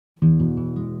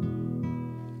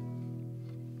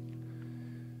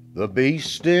The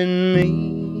beast in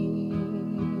me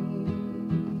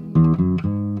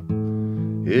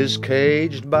is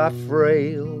caged by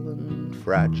frail and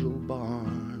fragile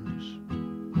bars,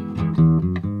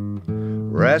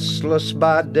 restless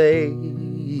by day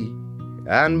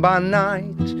and by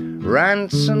night,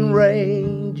 rants and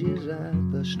rages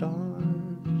at the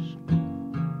stars.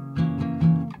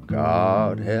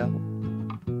 God help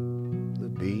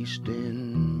the beast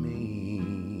in me.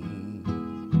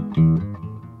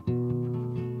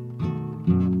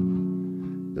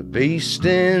 The beast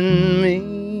in me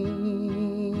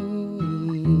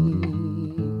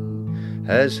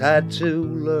has had to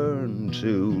learn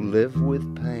to live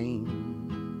with pain,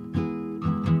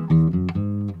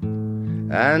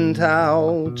 and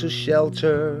how to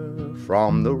shelter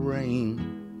from the rain.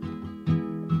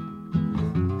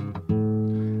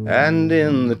 And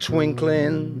in the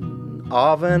twinkling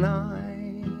of an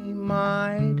eye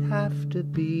might have to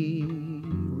be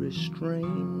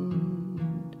restrained.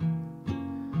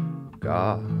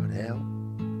 God help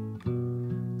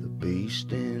the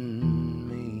beast in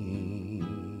me.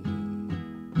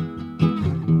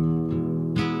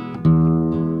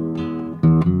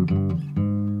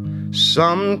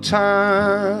 Sometimes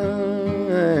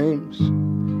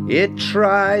it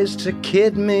tries to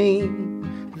kid me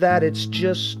that it's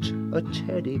just a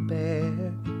teddy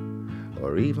bear,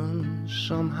 or even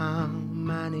somehow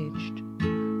managed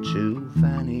to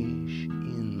vanish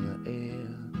in the air.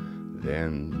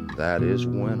 Then that is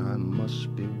when I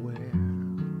must beware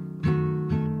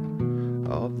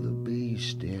of the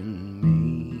beast in me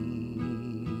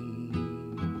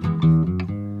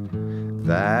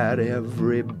that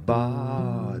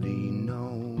everybody knows.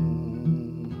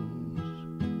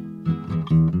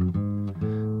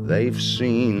 They've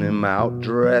seen him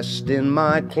outdressed in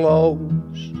my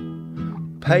clothes,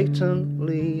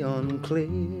 patently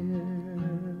unclear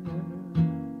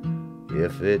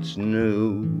if it's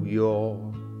New York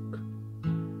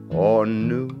or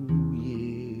New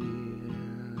Year.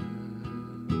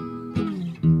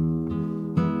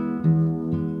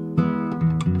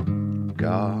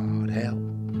 God help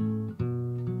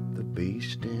the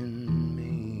beast in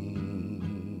me.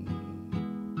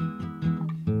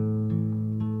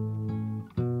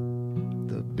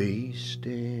 The beast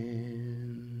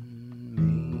in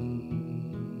me.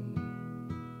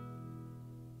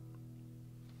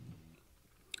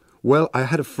 Well, I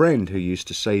had a friend who used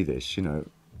to say this, you know,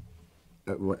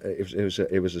 it was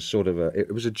a sort of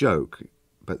it was a joke,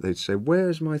 but they'd say,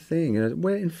 "Where's my thing?" And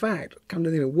where, in fact, come to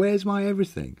think of it, where's my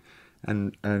everything?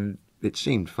 And it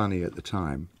seemed funny at the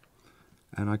time,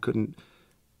 and I couldn't.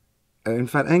 In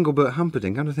fact, Engelbert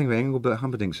Humperdinck, come to think of it, Engelbert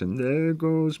Humperdinck said, "There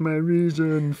goes my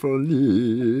reason for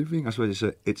living." I suppose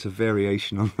it's a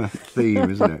variation on that theme,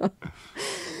 isn't it?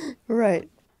 Right.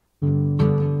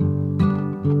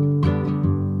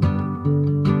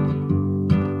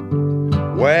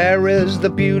 Where is the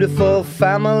beautiful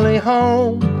family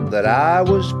home that I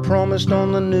was promised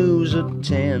on the news at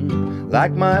 10?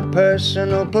 Like my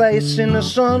personal place in the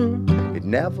sun, it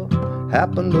never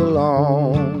happened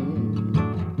alone.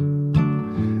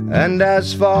 And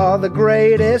as for the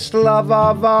greatest love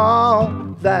of all,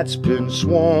 that's been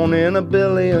sworn in a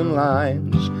billion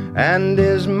lines, and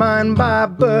is mine by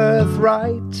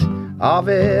birthright, of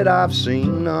it I've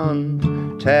seen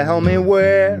none. Tell me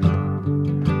where's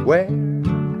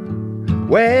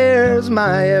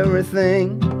my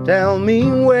everything? Tell me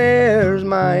where's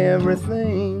my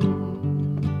everything?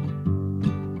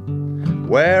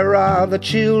 Where are the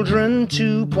children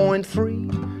 2.3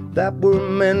 that were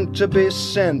meant to be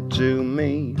sent to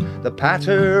me? The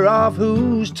patter of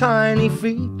whose tiny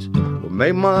feet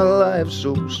made my life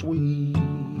so sweet.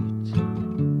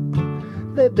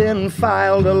 They've been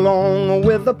filed along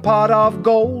with a pot of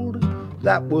gold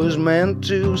that was meant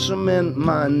to cement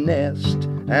my nest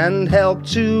and help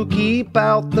to keep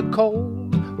out the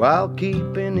cold while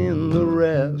keeping in the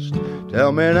rest.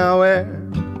 Tell me now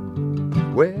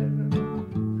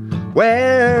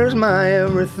where's my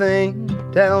everything?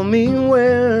 Tell me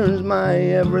where's my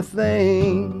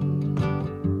everything?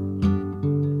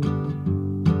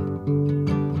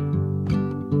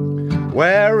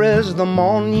 Where is the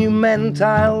monument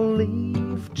I'll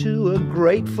leave to a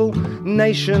grateful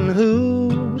nation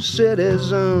whose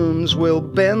citizens will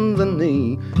bend the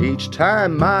knee each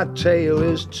time my tale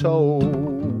is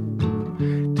told?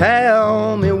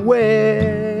 Tell me where's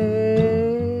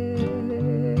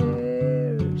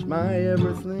my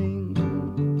everything?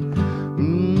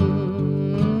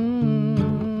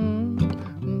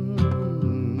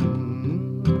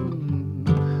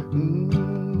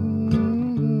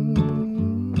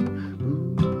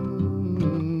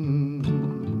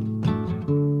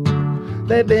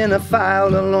 they've been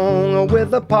filed along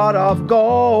with a pot of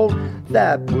gold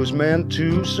that was meant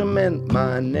to cement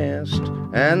my nest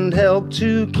and help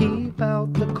to keep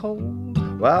out the cold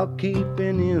while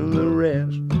keeping in the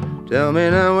rest. Tell me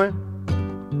now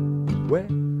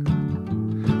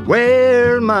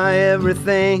where's my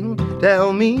everything?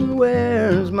 Tell me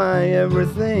where's my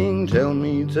everything? Tell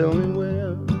me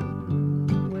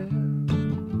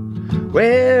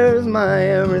where's my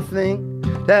everything?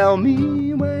 Tell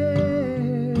me where's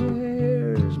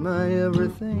my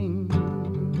everything?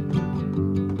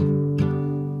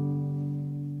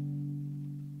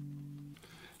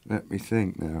 Let me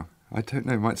think now. I don't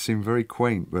know, it might seem very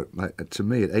quaint, but to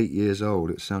me, at 8 years old,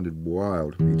 it sounded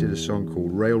wild. He did a song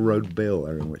called Railroad Bill,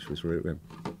 Aaron, which was really...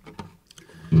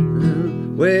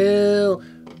 Well,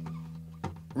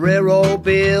 Railroad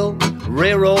Bill,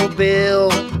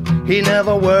 he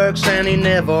never works and he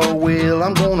never will.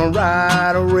 I'm gonna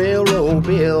ride a Railroad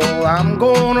Bill, I'm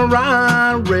gonna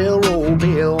ride Railroad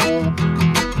Bill.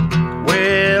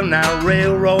 Well, now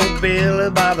Railroad Bill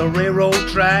is by the railroad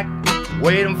track,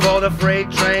 waiting for the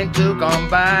freight train to come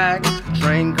back.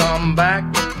 Train come back,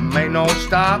 make no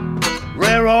stop.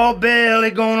 Railroad Bill,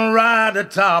 he gonna ride the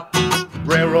top.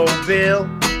 Railroad Bill,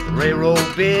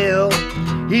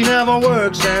 he never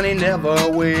works and he never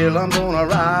will. I'm gonna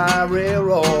ride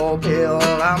Railroad Bill,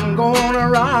 I'm gonna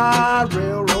ride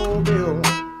Railroad Bill.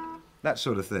 That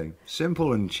sort of thing.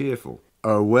 Simple and cheerful.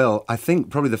 Oh, well, I think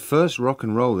probably the first rock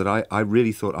and roll that I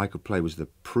really thought I could play was the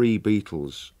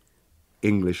pre-Beatles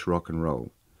English rock and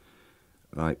roll,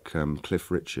 like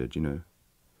Cliff Richard, you know,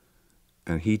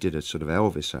 and he did a sort of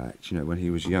Elvis act, you know, when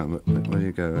he was young. When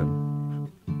you go,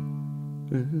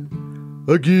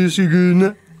 I kiss you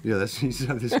goodnight. Yeah, he's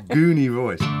got this goony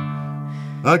voice.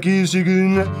 I kiss you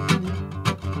goodnight,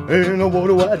 and what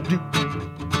do?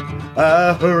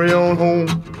 I hurry on home,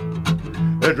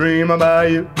 I dream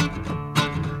about you.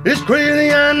 It's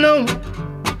crazy, I know,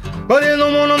 but it's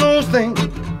one of those things.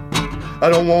 I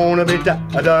don't wanna be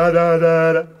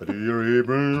da-da-da-da-da to your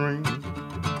apron ring.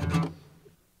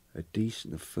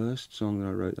 The first song that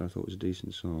I wrote that I thought was a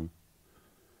decent song.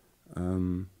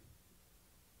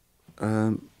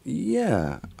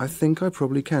 Yeah, I think I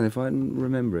probably can if I can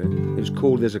remember it. It was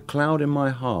called There's a Cloud in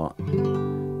My Heart.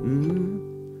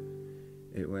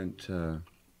 It went,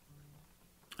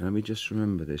 let me just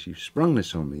remember this. You sprung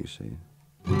this on me, you see.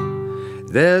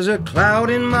 There's a cloud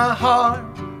in my heart,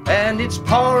 and it's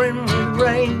pouring with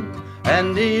rain,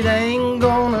 and it ain't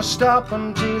gonna stop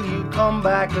until you come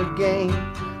back again.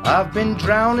 I've been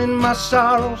drowning my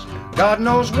sorrows, God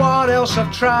knows what else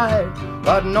I've tried,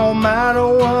 but no matter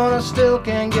what, I still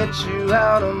can't get you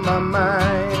out of my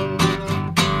mind.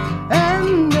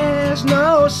 And there's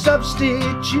no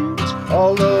substitute,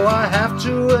 although I have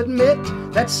to admit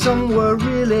that some were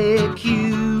really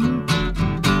cute.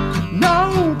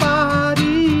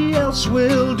 Nobody else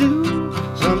will do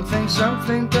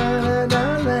something better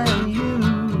than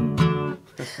you.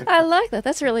 I like that.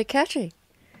 That's really catchy.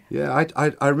 Yeah,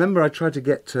 I remember I tried to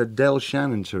get Del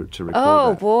Shannon to record that.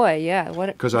 Oh, boy, yeah.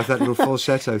 Because I that little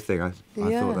falsetto thing, I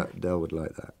thought that Del would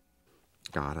like that.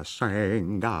 Gotta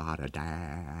sing, gotta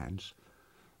dance.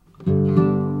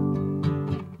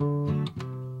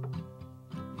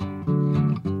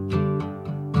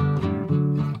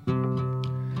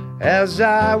 As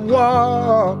I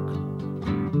walk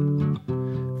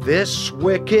this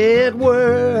wicked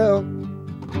world,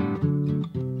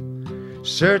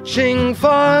 searching for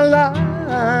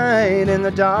light in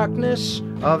the darkness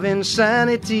of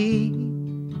insanity.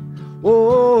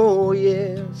 Oh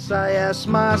yes, I ask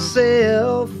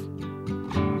myself,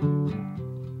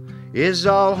 is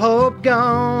all hope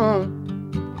gone?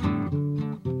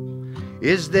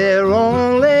 Is there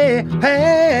only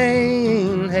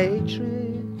pain,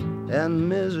 hatred, and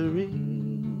misery?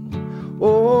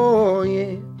 Oh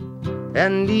yeah.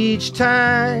 And each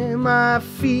time I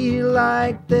feel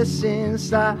like this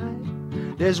inside,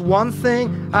 there's one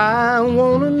thing I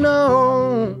wanna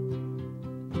know.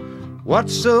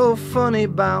 What's so funny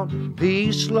about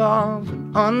peace, love,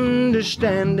 and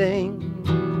understanding?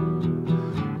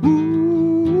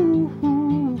 Ooh,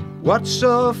 what's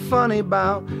so funny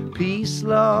about peace,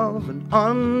 love, and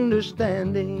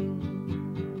understanding?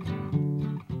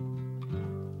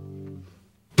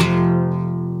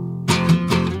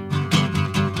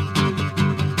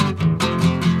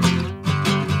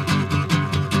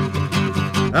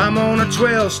 I'm on a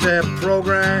 12-step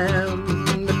program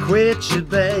to quit you,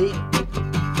 babe.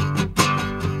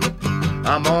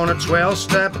 I'm on a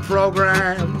 12-step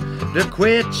program to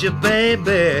quit you,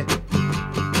 baby.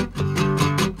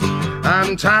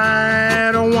 I'm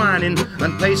tired of whining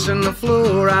and pacing the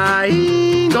floor. I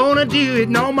ain't gonna do it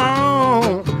no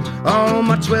more. On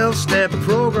my 12-step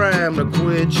program to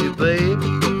quit you, babe.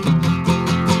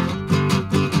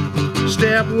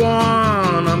 Step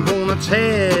one, I'm gonna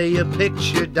tear your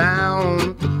picture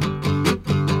down.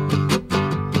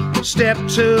 Step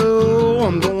two,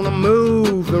 I'm gonna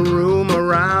move the room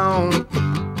around.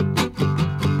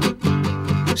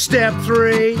 Step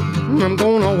three, I'm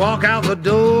gonna walk out the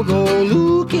door, go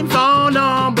looking for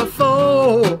number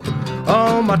 4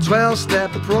 on my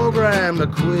 12-step program to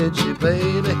quit you,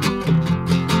 baby.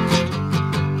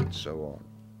 So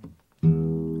on.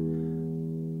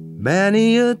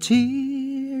 Many a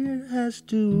tear has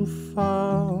to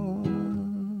fall,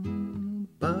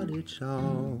 but it's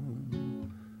all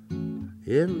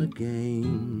in the game.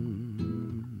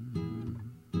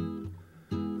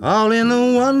 All in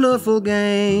the wonderful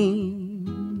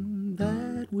game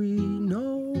that we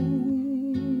know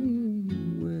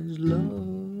is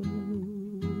love.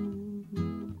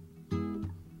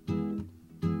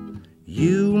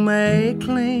 You may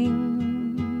cling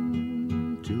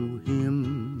to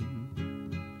him,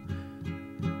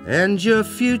 and your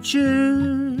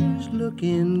future's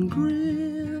looking grim.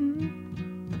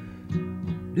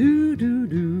 Do do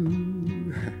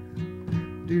do,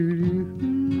 do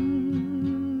do.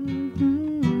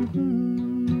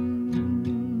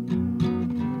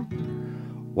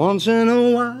 Once in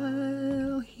a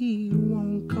while he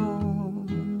won't call,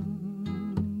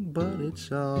 but it's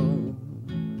all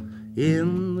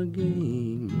in the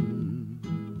game.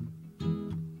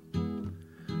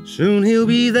 Soon he'll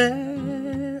be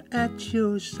there at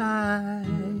your side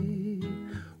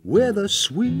with a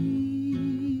sweet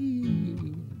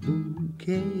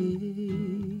bouquet.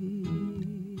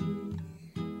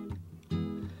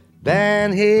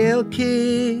 Then he'll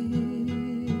kiss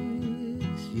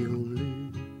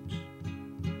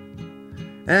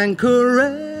and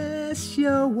caress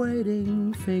your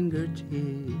waiting fingertips,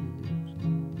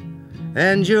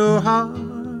 and your heart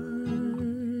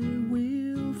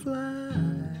will fly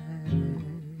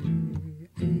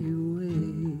away,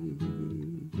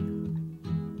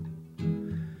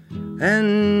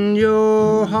 and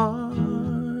your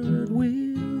heart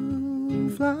will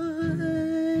fly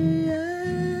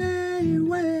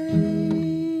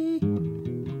away.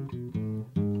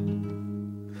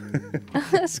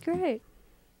 That's great.